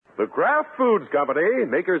The Kraft Foods Company,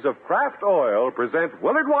 makers of Kraft Oil, present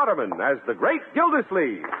Willard Waterman as the Great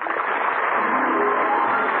Gildersleeve.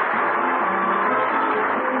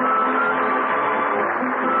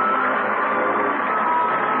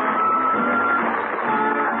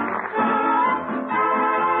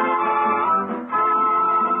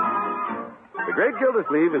 The Great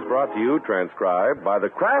Gildersleeve is brought to you, transcribed by the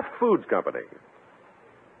Kraft Foods Company.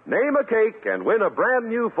 Name a cake and win a brand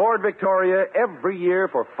new Ford Victoria every year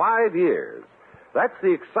for 5 years. That's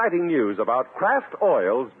the exciting news about Kraft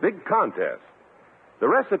Oil's big contest. The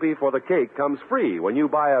recipe for the cake comes free when you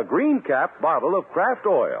buy a green cap bottle of Kraft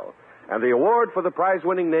Oil. And the award for the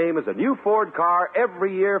prize-winning name is a new Ford car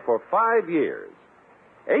every year for 5 years.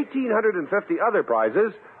 1,850 other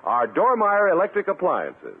prizes are Dormeyer electric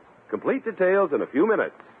appliances. Complete details in a few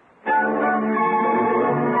minutes.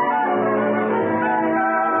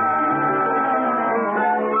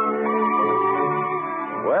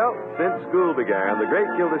 Well, since school began, the great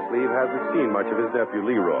Gildersleeve hasn't seen much of his nephew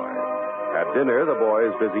Leroy. At dinner, the boy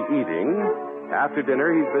is busy eating. After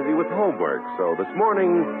dinner, he's busy with homework. So this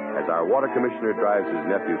morning, as our water commissioner drives his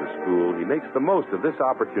nephew to school, he makes the most of this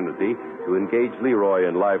opportunity to engage Leroy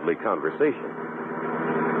in lively conversation.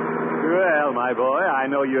 Well, my boy, I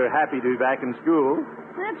know you're happy to be back in school.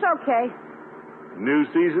 It's okay. New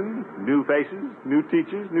season, new faces, new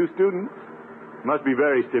teachers, new students. Must be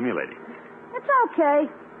very stimulating. It's okay.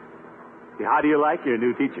 How do you like your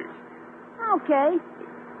new teachers? Okay.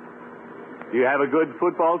 Do you have a good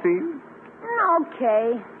football team?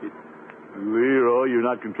 Okay. Leroy, you're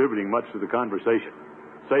not contributing much to the conversation.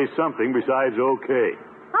 Say something besides okay.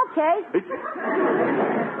 Okay.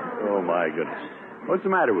 Oh, my goodness. What's the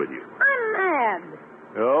matter with you? I'm mad.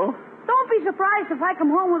 Oh? Don't be surprised if I come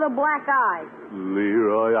home with a black eye.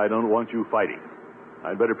 Leroy, I don't want you fighting.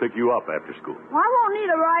 I'd better pick you up after school. Well, I won't need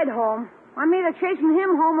a ride home. I'm either chasing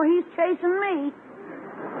him home or he's chasing me.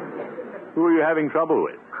 Who are you having trouble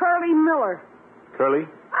with? Curly Miller. Curly?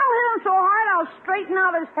 I'll hit him so hard I'll straighten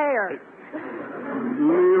out his hair.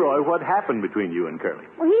 Leroy, what happened between you and Curly?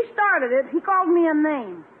 Well, he started it. He called me a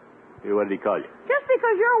name. What did he call you? Just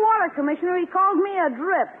because you're water commissioner, he called me a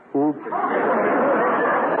drip. Oops.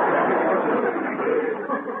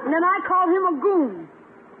 And then I called him a goon.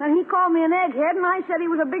 And he called me an egghead, and I said he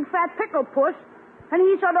was a big fat pickle puss. And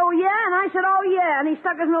he said, oh, yeah, and I said, oh, yeah. And he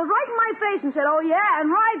stuck his nose right in my face and said, oh, yeah, and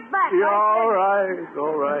right back. Yeah,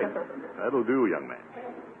 all right. That'll do, young man.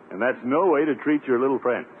 And that's no way to treat your little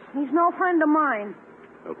friends. He's no friend of mine.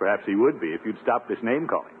 Well, perhaps he would be if you'd stop this name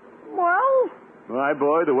calling. Well? My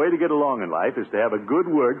boy, the way to get along in life is to have a good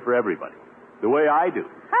word for everybody. The way I do.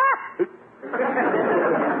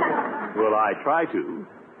 Well, I try to.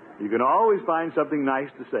 You can always find something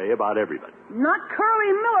nice to say about everybody. Not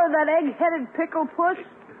Curly Miller, that egg-headed pickle puss.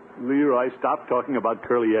 Leroy, stop talking about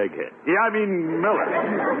Curly Egghead. Yeah, I mean Miller.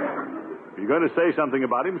 If you're going to say something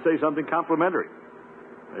about him, say something complimentary.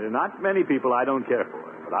 There are not many people I don't care for,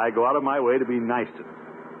 but I go out of my way to be nice to them.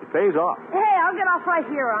 It pays off. Hey, I'll get off right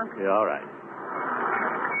here, Unc. Yeah, all right.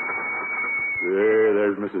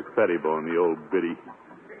 There's Mrs. Pettibone, the old biddy.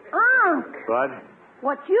 Unc! What?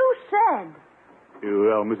 What you said.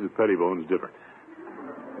 Well, Mrs. Pettibone's different.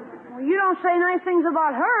 Well, you don't say nice things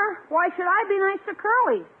about her. Why should I be nice to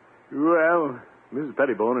Curly? Well, Mrs.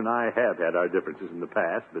 Pettibone and I have had our differences in the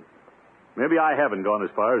past, but maybe I haven't gone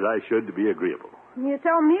as far as I should to be agreeable. You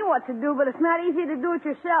tell me what to do, but it's not easy to do it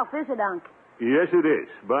yourself, is it, Unc? Yes, it is.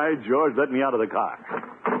 By George, let me out of the car.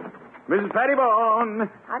 Mrs. Pettibone!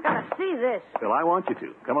 I gotta see this. Well, I want you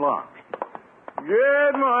to. Come along.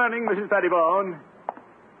 Good morning, Mrs. Pettibone.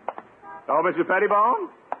 Oh, Mrs. Pettibone?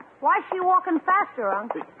 Why is she walking faster,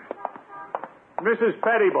 Unc? Mrs.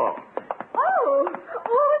 Pettibone. Oh,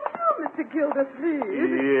 it's you, Mr. Gildersleeve.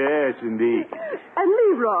 Yes, indeed. And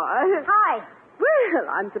Leroy. Hi. Well,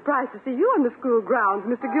 I'm surprised to see you on the school grounds,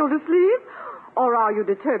 Mr. Gildersleeve. Or are you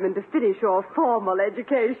determined to finish your formal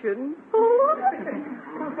education?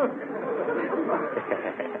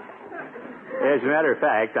 As a matter of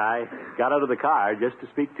fact, I got out of the car just to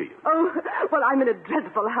speak to you. Oh, well, I'm in a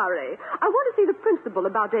dreadful hurry. I want to see the principal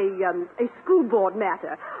about a school board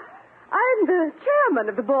matter. I'm the chairman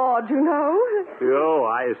of the board, you know. Oh,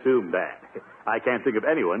 I assumed that. I can't think of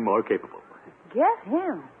anyone more capable. Get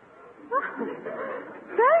him.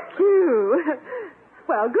 Thank you.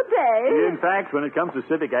 Well, good day. In fact, when it comes to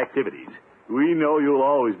civic activities, we know you'll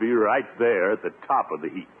always be right there at the top of the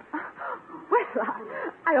heap. Well,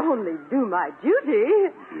 I only do my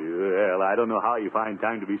duty. Well, I don't know how you find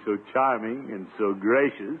time to be so charming and so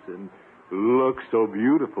gracious and look so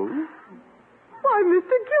beautiful. Why,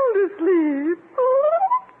 Mr. Gildersleeve.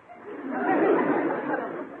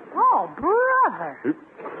 Oh, brother.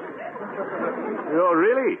 Oh,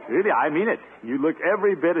 really? Really, I mean it. You look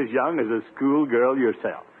every bit as young as a schoolgirl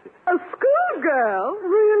yourself. A schoolgirl?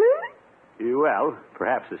 Really? Well,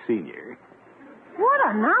 perhaps a senior. What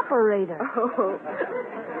an operator. Oh.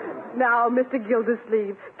 Now, Mr.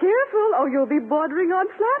 Gildersleeve, careful or you'll be bordering on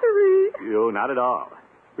flattery. Oh, not at all.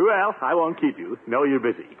 Well, I won't keep you. Know you're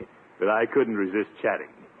busy. But I couldn't resist chatting.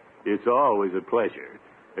 It's always a pleasure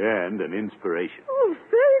and an inspiration. Oh,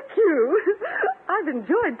 thank you. I've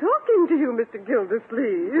enjoyed talking to you, Mr.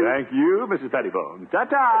 Gildersleeve. Thank you, Mrs. Pettibone.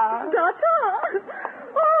 Ta-ta. Ta-ta.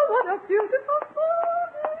 Oh, what a beautiful morning.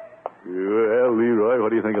 Well, Leroy, what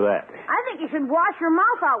do you think of that? I think you should wash your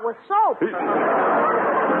mouth out with soap.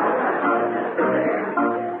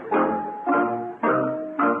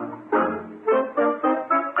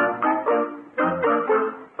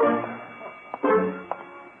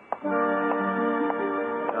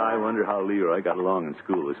 I wonder how Leroy got along in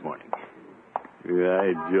school this morning.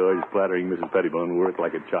 George, flattering Mrs. Pettibone worked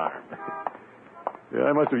like a charm.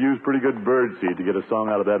 I must have used pretty good bird seed to get a song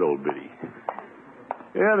out of that old biddy.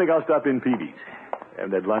 I think I'll stop in Peavy's.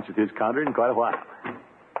 Haven't had lunch at his counter in quite a while.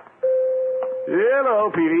 Hello,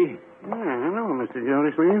 Peavy. Hello, Mr.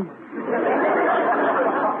 Gildersleeve.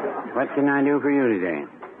 What can I do for you today?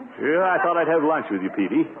 I thought I'd have lunch with you,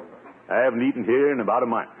 Peavy. I haven't eaten here in about a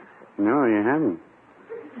month. No, you haven't.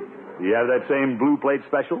 Do you have that same blue plate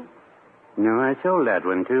special? No, I sold that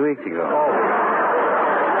one 2 weeks ago.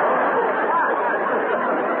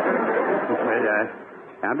 But,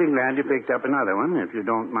 I'll be glad you picked up another one if you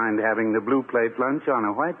don't mind having the blue plate lunch on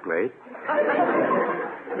a white plate.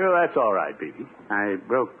 Well, that's all right, Peavy. I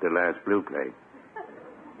broke the last blue plate.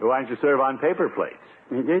 Why don't you serve on paper plates?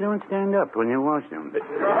 They don't stand up when you wash them.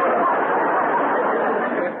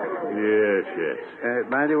 Yes.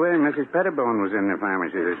 By the way, Mrs. Pettibone was in the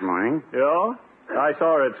pharmacy this morning. Yeah? I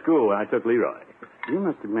saw her at school when I took Leroy. You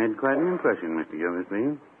must have made quite an impression, Mr.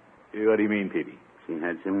 Gildersleeve. What do you mean, Peavy? She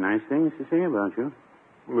had some nice things to say about you.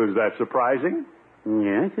 Was that surprising?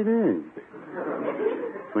 Yes, it is.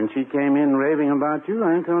 When she came in raving about you,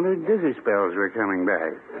 I thought her dizzy spells were coming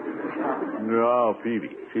back. No,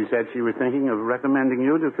 Peavy. She said she was thinking of recommending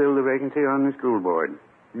you to fill the vacancy on the school board.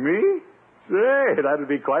 Me? Say, that would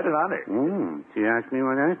be quite an honor. She asked me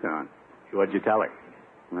what I thought. What'd you tell her?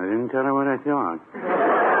 I didn't tell her what I thought.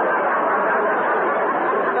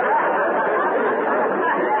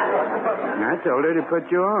 I told her to put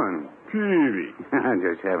you on. Peavy. I'm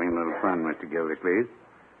just having a little fun, Mr. Gildersleeve.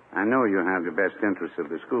 I know you have the best interests of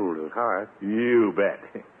the school at heart. You bet.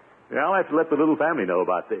 I'll have to let the little family know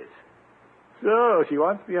about this. So, she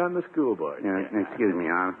wants to be on the school board. Excuse me,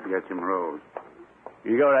 I'll get some rolls.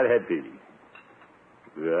 You go right ahead, Peavy.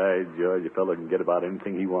 Right, George, a fellow can get about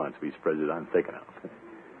anything he wants if he's spreads it on thick enough.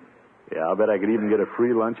 I'll bet I could even get a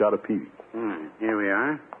free lunch out of Peavy. Here we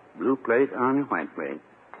are. Blue plate on a white plate.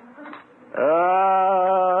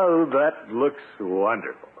 Oh, that looks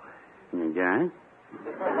wonderful. You got it?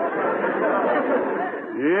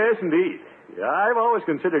 Yes, indeed. I've always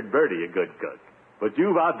considered Bertie a good cook, but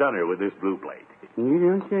you've outdone her with this blue plate. You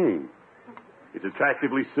don't say. It's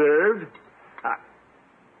attractively served.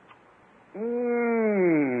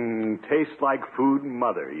 Tastes like food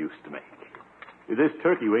Mother used to make. This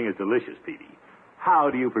turkey wing is delicious, Peavy. How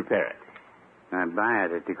do you prepare it? I buy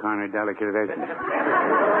it at the corner delicatessen.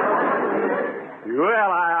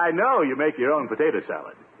 Well, I know you make your own potato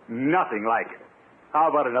salad. Nothing like it. How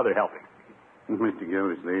about another helping? Mr.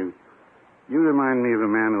 Gildersleeve, you remind me of a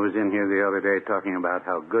man who was in here the other day talking about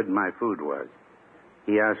how good my food was.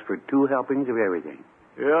 He asked for 2 helpings of everything.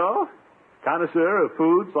 Yeah? Connoisseur of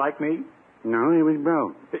foods like me? No, he was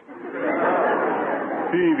broke. Peavy,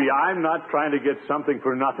 I'm not trying to get something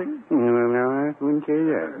for nothing. No, I wouldn't say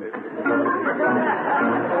that.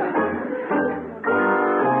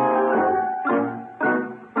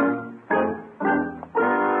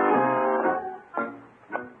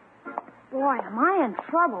 Boy, am I in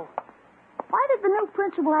trouble. Why did the new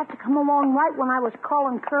principal have to come along right when I was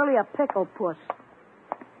calling Curly a pickle puss?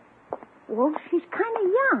 Well, she's kind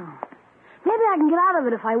of young. Maybe I can get out of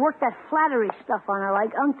it if I work that flattery stuff on her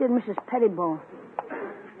like Unc did Mrs. Pettibone.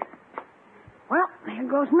 Well, here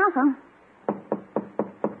goes nothing.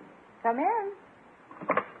 Come in.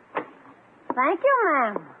 Thank you,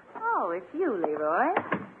 ma'am. Oh, it's you, Leroy.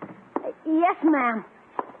 Yes, ma'am.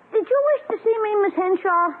 Did you wish to see me, Miss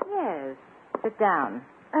Henshaw? Yes. Sit down.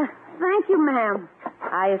 Thank you, ma'am.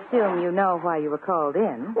 I assume you know why you were called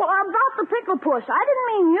in. Well, about the pickle puss. I didn't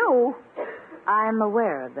mean you. I'm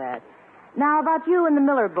aware of that. Now, about you and the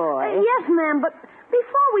Miller boy. Yes, ma'am, but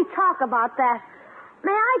before we talk about that,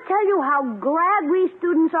 may I tell you how glad we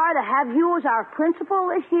students are to have you as our principal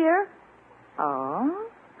this year? Oh?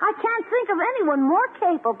 I can't think of anyone more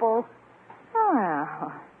capable.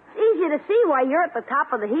 Well, It's easy to see why you're at the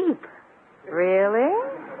top of the heap. really?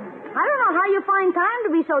 I don't know how you find time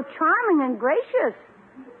to be so charming and gracious.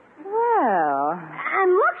 Well,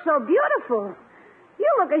 And look so beautiful. You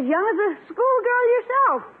look as young as a schoolgirl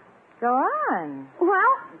yourself. go on.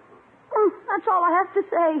 Well, that's all I have to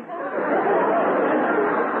say.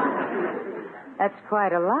 That's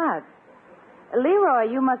quite a lot. Leroy,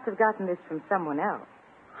 you must have gotten this from someone else.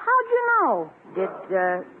 How'd you know? Did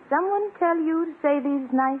someone tell you to say these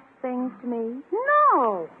nice things to me?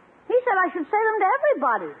 No. He said I should say them to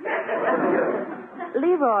everybody.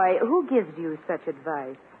 Leroy, who gives you such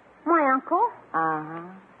advice? My uncle. Uh-huh.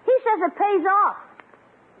 He says it pays off.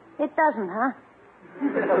 It doesn't, huh?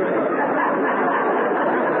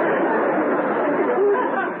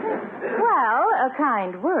 Well, a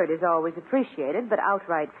kind word is always appreciated, but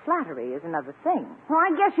outright flattery is another thing. Well, I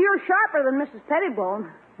guess you're sharper than Mrs.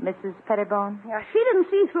 Pettibone. Mrs. Pettibone? Yeah, she didn't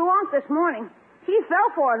see through Unc this morning. She fell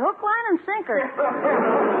for it, hook, line, and sinker.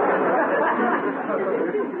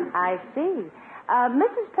 I see.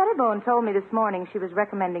 Mrs. Pettibone told me this morning she was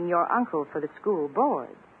recommending your uncle for the school board.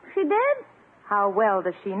 She did? How well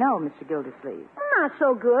does she know, Mr. Gildersleeve? Not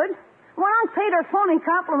so good. When Unc paid her phony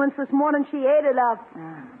compliments this morning, she ate it up.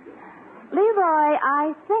 Leroy,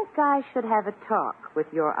 I think I should have a talk with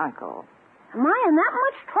your uncle. Am I in that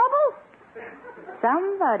much trouble?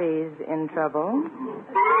 Somebody's in trouble.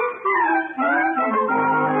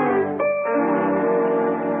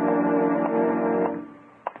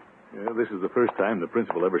 Yeah, this is the first time the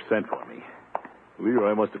principal ever sent for me.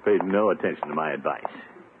 Leroy must have paid no attention to my advice.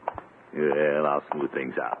 Well, I'll smooth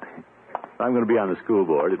things out. If I'm going to be on the school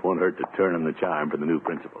board, it won't hurt to turn on the charm for the new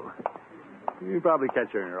principal. You'll probably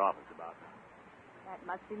catch her in her office about it. That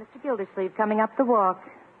must be Mr. Gildersleeve coming up the walk.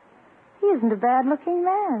 He isn't a bad-looking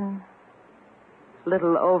man.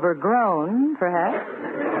 Little overgrown, perhaps.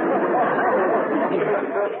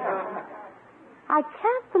 I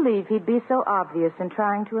can't believe he'd be so obvious in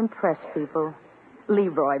trying to impress people.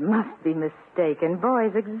 Leroy must be mistaken.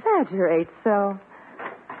 Boys exaggerate so.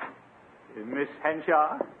 Miss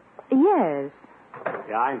Henshaw? Yes.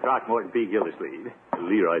 Yeah, I'm Throckmorton P. Gildersleeve,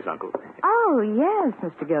 Leroy's uncle. Oh, yes,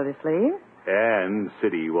 Mr. Gildersleeve. And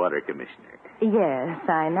city water commissioner. Yes,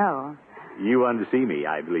 I know. You wanted to see me,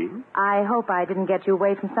 I believe. I hope I didn't get you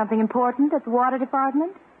away from something important at the water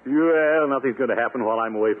department. Well, nothing's going to happen while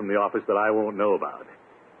I'm away from the office that I won't know about.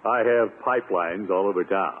 I have pipelines all over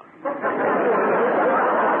town.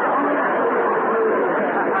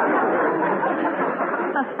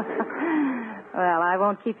 Well, I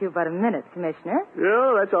won't keep you but a minute, Commissioner.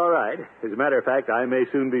 Yeah, that's all right. As a matter of fact, I may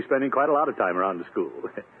soon be spending quite a lot of time around the school.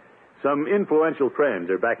 Some influential friends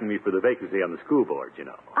are backing me for the vacancy on the school board, you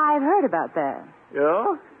know. I've heard about that.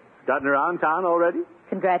 Yeah? Gotten around town already?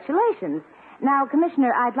 Congratulations. Now,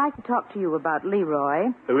 Commissioner, I'd like to talk to you about Leroy.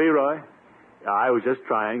 Leroy, I was just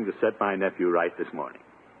trying to set my nephew right this morning.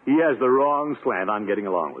 He has the wrong slant on getting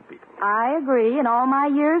along with people. I agree. In all my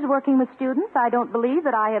years working with students, I don't believe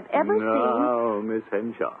that I have ever seen... No, Miss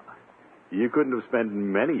Henshaw. You couldn't have spent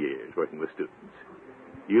many years working with students.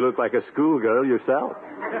 You look like a schoolgirl yourself.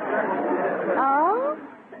 Oh?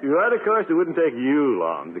 Well, of course, it wouldn't take you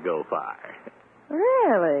long to go far.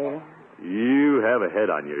 Really? You have a head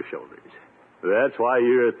on your shoulders. That's why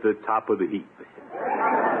you're at the top of the heap.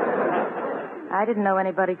 I didn't know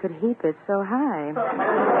anybody could heap it so high.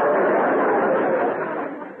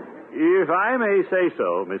 If I may say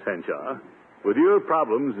so, Miss Henshaw, with your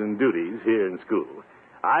problems and duties here in school,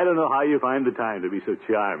 I don't know how you find the time to be so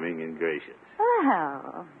charming and gracious.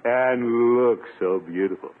 Well. And look so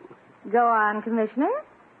beautiful. Go on, Commissioner.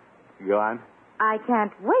 Go on. I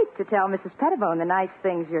can't wait to tell Mrs. Pettibone the nice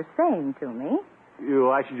things you're saying to me.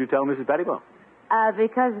 Why should you tell Mrs. Pettibone?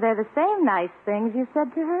 Because they're the same nice things you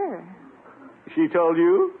said to her. She told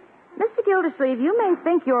you? Mr. Gildersleeve, you may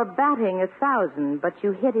think you're batting 1,000, but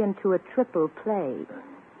you hit into a triple play.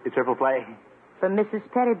 A triple play? From Mrs.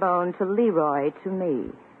 Pettibone to Leroy to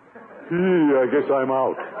me. I guess I'm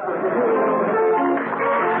out.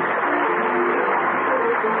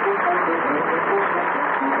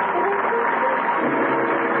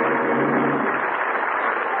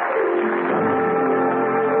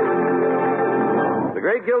 The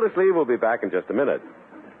great Gildersleeve will be back in just a minute.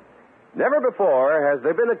 Never before has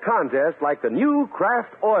there been a contest like the new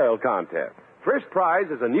Kraft Oil Contest. First prize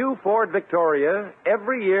is a new Ford Victoria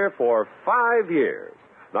every year for 5 years.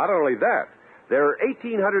 Not only that, there are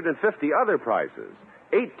 1,850 other prizes,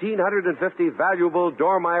 1,850 valuable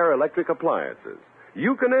Dormeyer electric appliances.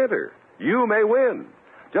 You can enter. You may win.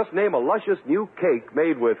 Just name a luscious new cake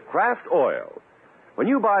made with Kraft oil. When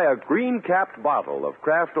you buy a green-capped bottle of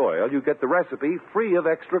Kraft oil, you get the recipe free of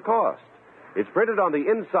extra cost. It's printed on the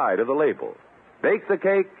inside of the label. Bake the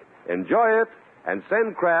cake, enjoy it, and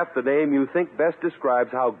send Kraft the name you think best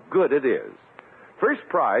describes how good it is. First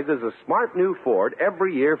prize is a smart new Ford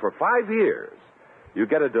every year for 5 years. You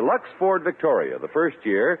get a deluxe Ford Victoria the first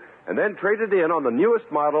year, and then trade it in on the newest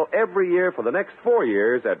model every year for the next 4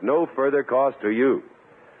 years at no further cost to you.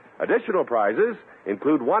 Additional prizes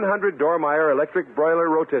include 100 Dormeyer electric broiler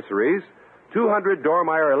rotisseries, 200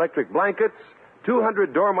 Dormeyer electric blankets,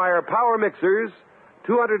 200 Dormeyer power mixers,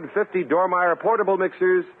 250 Dormeyer portable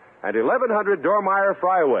mixers, and 1,100 Dormeyer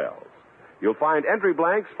fry wells. You'll find entry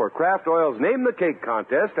blanks for Kraft Oil's Name the Cake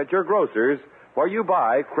contest at your grocer's where you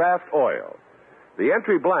buy Kraft Oil. The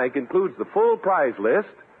entry blank includes the full prize list,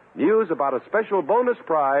 news about a special bonus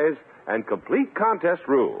prize, and complete contest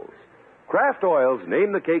rules. Kraft Oil's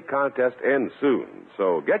Name the Cake contest ends soon,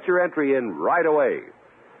 so get your entry in right away.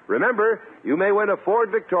 Remember, you may win a Ford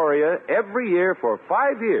Victoria every year for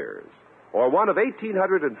 5 years, or one of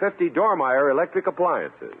 1,850 Dormeyer electric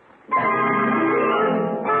appliances.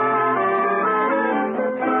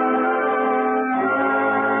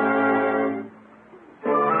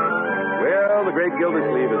 Well, the great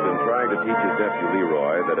Gildersleeve has been trying to teach his nephew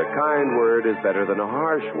Leroy that a kind word is better than a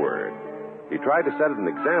harsh word. He tried to set an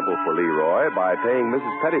example for Leroy by paying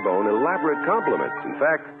Mrs. Pettibone elaborate compliments. In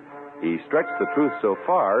fact, he stretched the truth so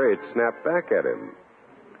far, it snapped back at him.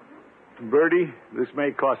 Bertie, this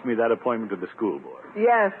may cost me that appointment to the school board.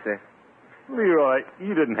 Yes, sir. Leroy,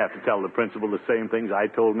 you didn't have to tell the principal the same things I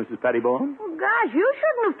told Mrs. Pettibone. Well, gosh, you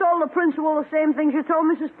shouldn't have told the principal the same things you told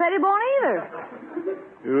Mrs. Pettibone either.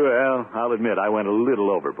 Well, I'll admit I went a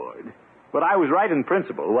little overboard. But I was right in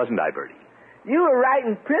principle, wasn't I, Bertie? You were right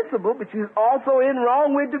in principle, but you was also in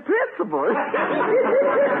wrong with the principal. How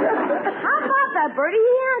about that, Bertie?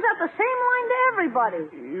 He hands out the same line to everybody.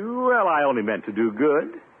 Well, I only meant to do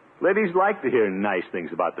good. Ladies like to hear nice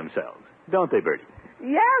things about themselves, don't they, Bertie?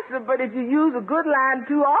 Yes, sir, but if you use a good line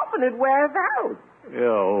too often, it wears out.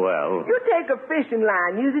 Oh, well. You take a fishing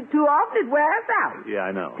line, use it too often, it wears out. Yeah,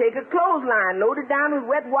 I know. Take a clothesline, load it down with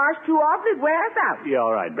wet wash too often, it wears out. Yeah,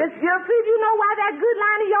 all right, Bertie. Mr. Gildersleeve, you know why that good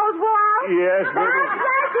line of yours wore out? Yes, Bertie. That's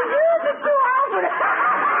right, you use it too often.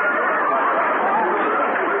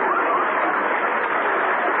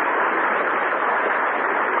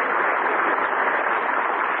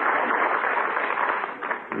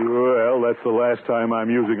 Well, that's the last time I'm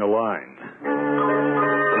using a line.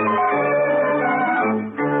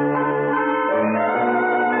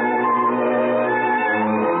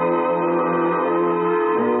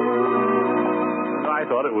 I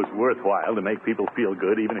thought it was worthwhile to make people feel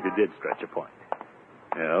good, even if you did stretch a point.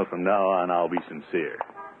 Well, from now on, I'll be sincere.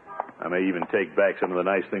 I may even take back some of the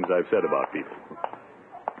nice things I've said about people.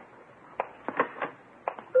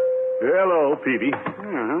 Hello, Peavy.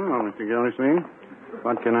 Hello, Mr. Gildersleeve.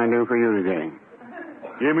 What can I do for you today?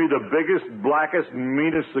 Give me the biggest, blackest,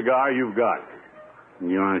 meanest cigar you've got.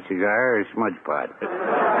 You want a cigar or a smudge pot?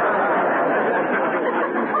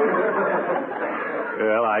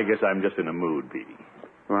 Well, I guess I'm just in a mood, Peavy.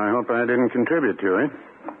 Well, I hope I didn't contribute to it.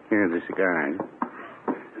 Here's the cigars.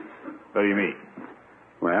 What do you mean?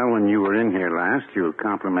 Well, when you were in here last, you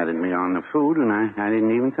complimented me on the food, and I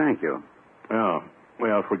didn't even thank you. Oh,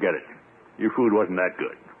 well, forget it. Your food wasn't that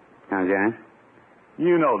good. How's that?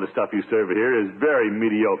 You know the stuff you serve here is very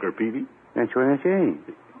mediocre, Peavy. That's what I say.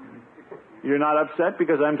 You're not upset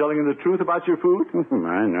because I'm telling you the truth about your food?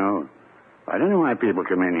 I know. I don't know why people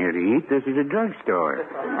come in here to eat. This is a drugstore.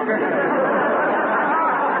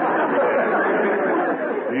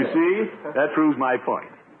 You see? That proves my point.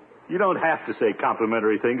 You don't have to say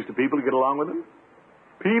complimentary things to people to get along with them.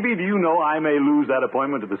 Peavy, do you know I may lose that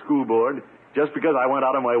appointment to the school board just because I went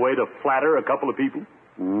out of my way to flatter a couple of people?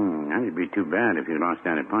 That'd be too bad if you lost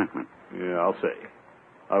that appointment. Yeah, I'll say.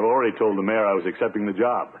 I've already told the mayor I was accepting the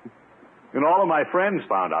job. And all of my friends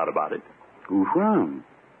found out about it. Who from?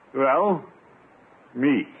 Well,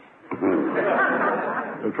 me.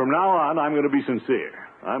 And from now on, I'm going to be sincere.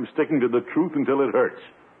 I'm sticking to the truth until it hurts.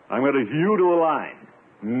 I'm going to hew to a line.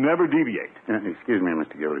 Never deviate. Excuse me,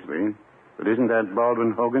 Mr. Gildersleeve, but isn't that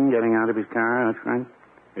Baldwin Hogan getting out of his car out front?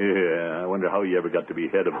 Yeah, I wonder how he ever got to be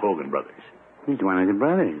head of Hogan Brothers. He's one of the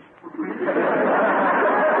brothers.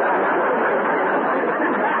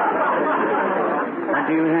 What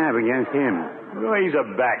do you have against him? Well, he's a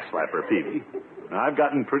backslapper, Peavy. I've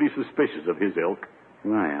gotten pretty suspicious of his ilk.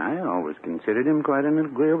 Why, I always considered him quite an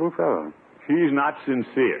agreeable fellow. He's not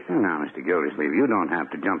sincere. Oh, now, Mr. Gildersleeve, you don't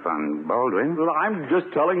have to jump on Baldwin. Well, I'm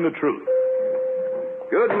just telling the truth.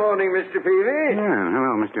 Good morning, Mr. Peavy. Yeah,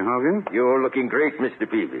 hello, Mr. Hogan. You're looking great, Mr.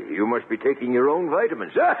 Peavy. You must be taking your own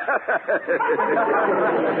vitamins. There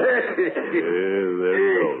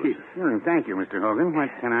it goes. Thank you, Mr. Hogan. What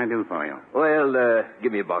can I do for you? Well,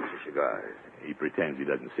 give me a box of cigars. He pretends he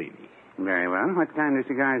doesn't see me. Very well. What kind of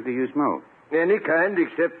cigars do you smoke? Any kind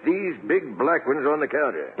except these big black ones on the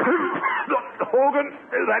counter. Hogan,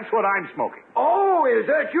 that's what I'm smoking. Oh, is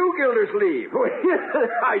that you, Gildersleeve?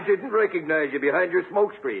 I didn't recognize you behind your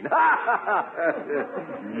smoke screen.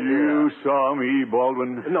 You saw me,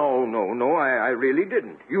 Baldwin? No, I really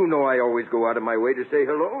didn't. You know I always go out of my way to say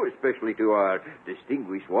hello, especially to our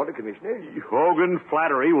distinguished water commissioner. Hogan,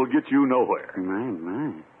 flattery will get you nowhere.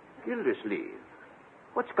 My. Gildersleeve,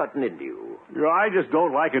 what's gotten into you? I just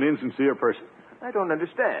don't like an insincere person. I don't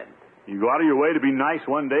understand. You go out of your way to be nice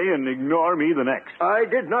one day and ignore me the next. I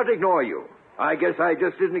did not ignore you. I guess I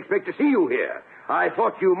just didn't expect to see you here. I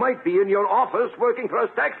thought you might be in your office working for us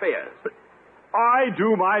taxpayers. I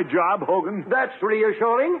do my job, Hogan. That's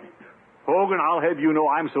reassuring. Hogan, I'll have you know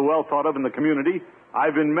I'm so well thought of in the community,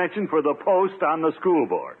 I've been mentioned for the post on the school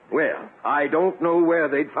board. Well, I don't know where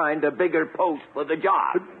they'd find a bigger post for the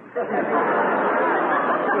job.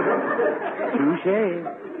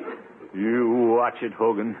 Touche. You watch it,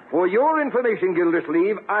 Hogan. For your information,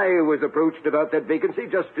 Gildersleeve, I was approached about that vacancy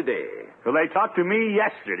just today. Well, they talked to me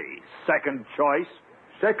yesterday. Second choice.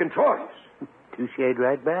 Second choice. Touche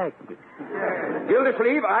right back.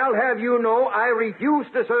 Gildersleeve, I'll have you know I refuse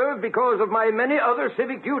to serve because of my many other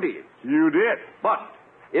civic duties. You did. But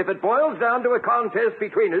if it boils down to a contest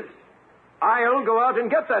between us, I'll go out and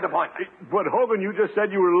get that appointment. But, Hogan, you just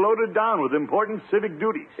said you were loaded down with important civic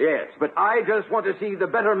duties. Yes, but I just want to see the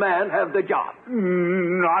better man have the job.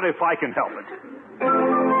 Not if I can help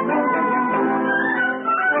it.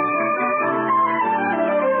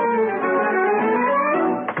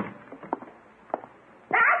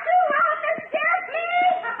 That's you, Mr.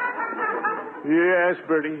 Gildersleeve. Yes,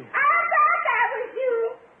 Bertie. I thought that was you.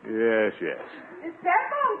 Yes. Miss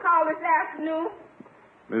Pettibone called this afternoon.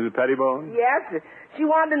 Mrs. Pettibone? Yes. She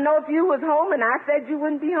wanted to know if you was home, and I said you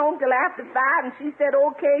wouldn't be home till after 5, and she said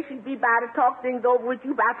okay, she'd be by to talk things over with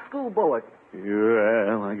you about the school board.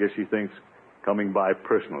 Well, I guess she thinks coming by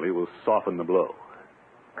personally will soften the blow.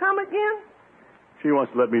 Come again? She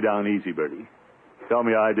wants to let me down easy, Bertie. Tell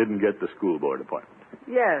me I didn't get the school board appointment.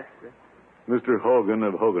 Yes. Mr. Hogan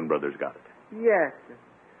of Hogan Brothers got it. Yes.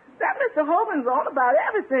 That Mr. Hogan's on about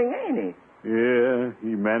everything, ain't he? Yeah,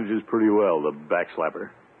 he manages pretty well, the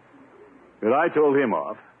backslapper. But I told him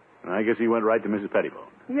off, and I guess he went right to Mrs. Pettibone.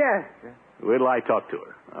 Yes. Wait till I talk to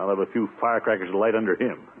her. I'll have a few firecrackers to light under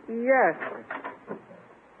him. Yes.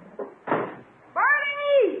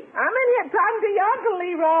 Bertie! I'm in here talking to your Uncle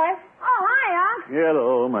Leroy. Oh, hi, Unc.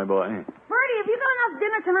 Hello, my boy. Bertie, have you got enough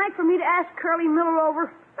dinner tonight for me to ask Curly Miller over?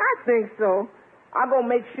 I think so. I'm going to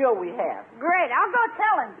make sure we have. Great. I'll go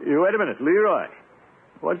tell him. Wait a minute, Leroy.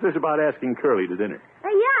 What's this about asking Curly to dinner?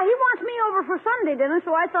 Hey, yeah, he wants me over for Sunday dinner,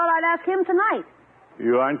 so I thought I'd ask him tonight.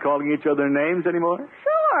 You aren't calling each other names anymore?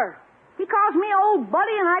 Sure. He calls me old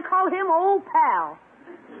buddy, and I call him old pal.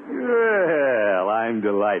 Well, I'm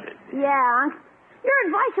delighted. Yeah, Unc. Your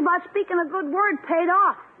advice about speaking a good word paid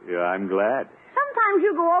off. Yeah, I'm glad. Sometimes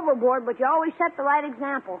you go overboard, but you always set the right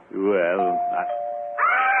example. Well,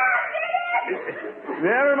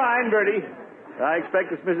 never mind, Bertie. I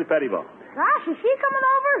expect it's Mrs. Pettibone. Gosh, is she coming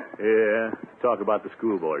over? Yeah, talk about the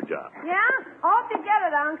school board job. Yeah? Hope you get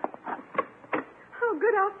it, Unc. Oh,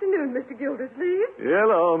 good afternoon, Mr. Gildersleeve.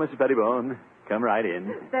 Hello, Mrs. Pettibone. Come right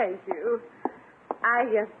in. Thank you.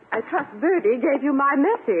 I trust Bertie gave you my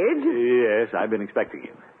message. Yes, I've been expecting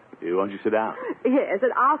you. Won't you sit down? Yes,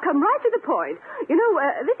 and I'll come right to the point. You know,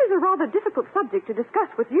 this is a rather difficult subject to discuss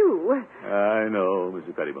with you. I know,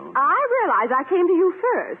 Mrs. Pettibone. I realize I came to you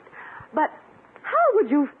first, but how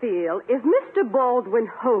would you feel if Mr. Baldwin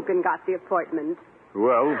Hogan got the appointment?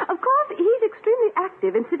 Well, Of course, he's extremely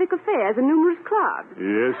active in civic affairs and numerous clubs.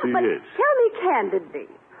 yes, he But is. tell me candidly,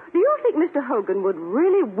 do you think Mr. Hogan would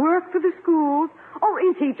really work for the schools, or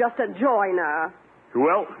is he just a joiner?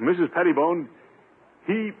 Well, Mrs. Pettibone,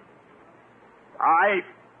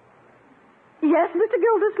 Yes, Mr.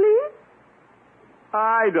 Gildersleeve?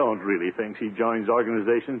 I don't really think he joins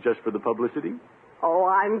organizations just for the publicity. Oh,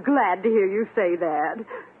 I'm glad to hear you say that.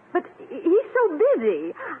 But he's so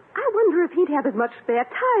busy. I wonder if he'd have as much spare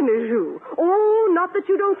time as you. Oh, not that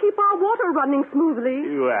you don't keep our water running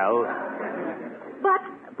smoothly. Well, But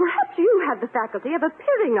perhaps you have the faculty of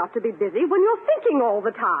appearing not to be busy when you're thinking all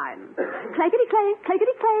the time. Clankety-clank,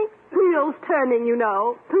 clankety-clank. Wheels turning, you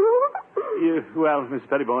know. well, Mrs.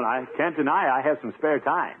 Pettibone, I can't deny I have some spare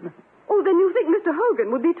time. Oh, then you think Mr.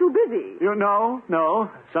 Hogan would be too busy?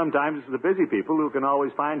 No. Sometimes it's the busy people who can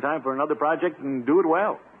always find time for another project and do it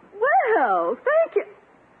well. Well, thank you.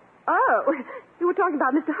 Oh, you were talking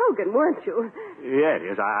about Mr. Hogan, weren't you?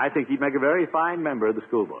 Yes. I think he'd make a very fine member of the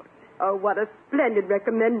school board. Oh, what a splendid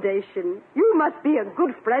recommendation. You must be a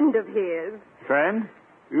good friend of his. Friend?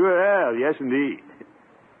 Well, yes, indeed.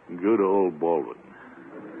 Good old Baldwin.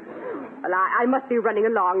 Well, I must be running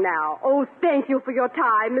along now. Oh, thank you for your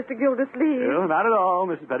time, Mr. Gildersleeve. No, not at all,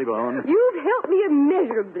 Mrs. Pettibone. You've helped me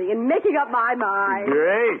immeasurably in making up my mind.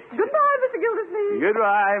 Great. Goodbye, Mr. Gildersleeve.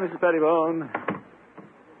 Goodbye, Mrs. Pettibone.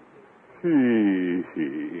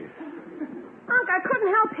 Unc, I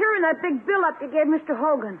couldn't help hearing that big bill up you gave Mr.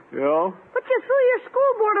 Hogan. You? But you threw your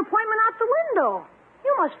school board appointment out the window.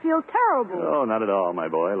 You must feel terrible. Oh, not at all, my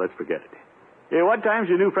boy. Let's forget it. Hey, what time's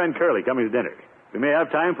your new friend Curly coming to dinner? We may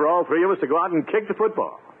have time for all three of us to go out and kick the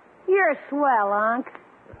football. You're swell, Unc.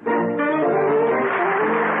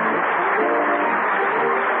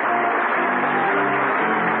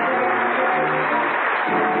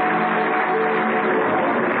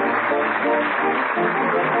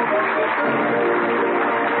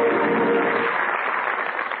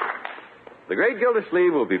 The great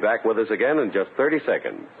Gildersleeve will be back with us again in just 30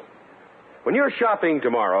 seconds. When you're shopping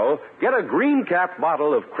tomorrow, get a green cap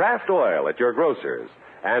bottle of Kraft Oil at your grocer's,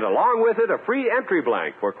 and along with it a free entry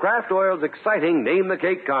blank for Kraft Oil's exciting Name the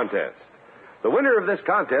Cake contest. The winner of this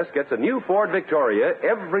contest gets a new Ford Victoria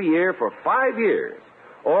every year for 5 years,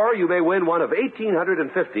 or you may win one of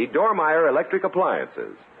 1,850 Dormeyer electric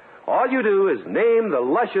appliances. All you do is name the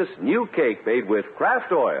luscious new cake made with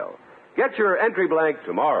Kraft Oil. Get your entry blank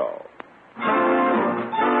tomorrow.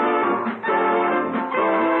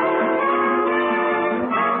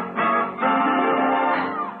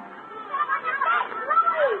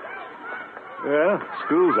 Well,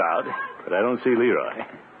 school's out, but I don't see Leroy.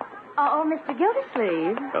 Oh, Mr.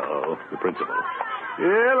 Gildersleeve. Uh-oh, the principal.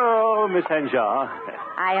 Hello, Miss Henshaw.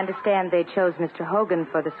 I understand they chose Mr. Hogan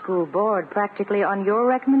for the school board practically on your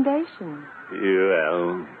recommendation.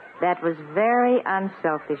 Well, That was very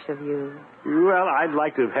unselfish of you. Well, I'd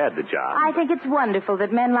like to have had the job. I think it's wonderful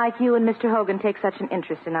that men like you and Mr. Hogan take such an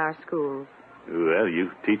interest in our schools. Well,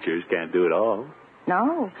 you teachers can't do it all.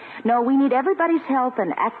 No, we need everybody's help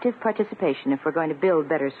and active participation if we're going to build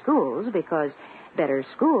better schools, because better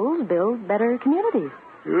schools build better communities.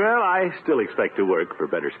 Well, I still expect to work for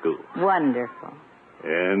better schools. Wonderful.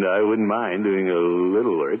 And I wouldn't mind doing a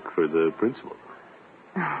little work for the principal.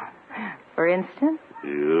 For instance?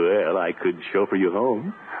 Well, I could chauffeur you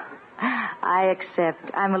home. I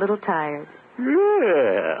accept. I'm a little tired.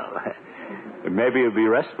 Well, maybe it'd be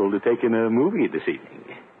restful to take in a movie this evening.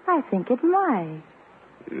 I think it might.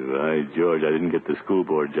 Why, George, I didn't get the school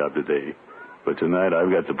board job today. But tonight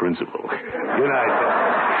I've got the principal. Good night,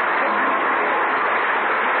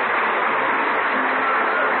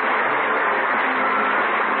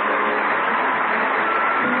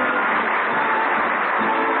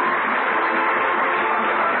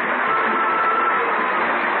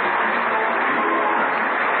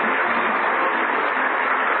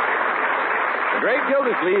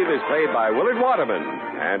 Gildersleeve is played by Willard Waterman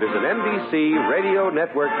and is an NBC Radio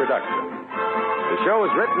Network production. The show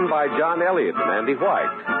is written by John Elliott and Andy White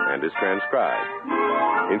and is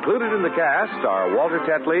transcribed. Included in the cast are Walter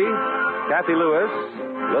Tetley, Kathy Lewis,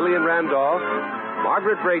 Lillian Randolph,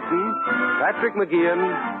 Margaret Brayton, Patrick McGeehan,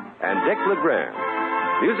 and Dick LeGrand.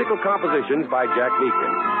 Musical compositions by Jack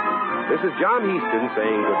Meakin. This is John Heaston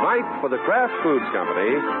saying goodnight for the Kraft Foods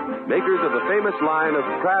Company, makers of the famous line of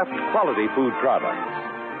Kraft quality food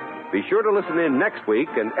products. Be sure to listen in next week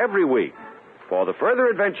and every week for the further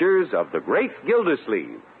adventures of the great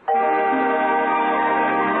Gildersleeve.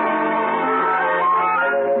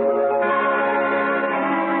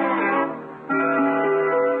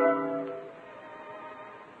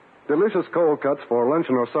 Delicious cold cuts for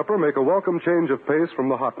luncheon or supper make a welcome change of pace from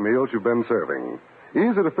the hot meals you've been serving.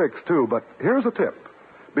 Easy to fix, too, but here's a tip.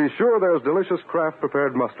 Be sure there's delicious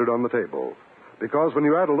Kraft-prepared mustard on the table, because when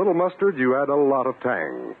you add a little mustard, you add a lot of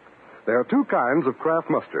tang. There are two kinds of Kraft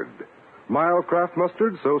mustard. Mild Kraft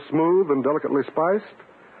mustard, so smooth and delicately spiced,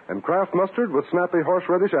 and Kraft mustard with snappy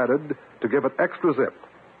horseradish added to give it extra zip.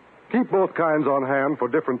 Keep both kinds on hand for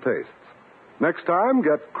different tastes. Next time,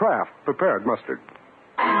 get Kraft-prepared mustard.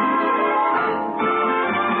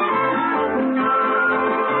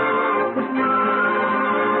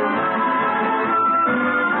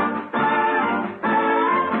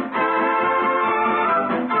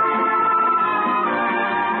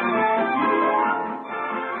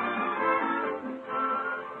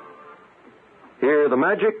 Hear the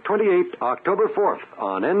Magic 28 October 4th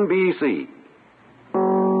on NBC.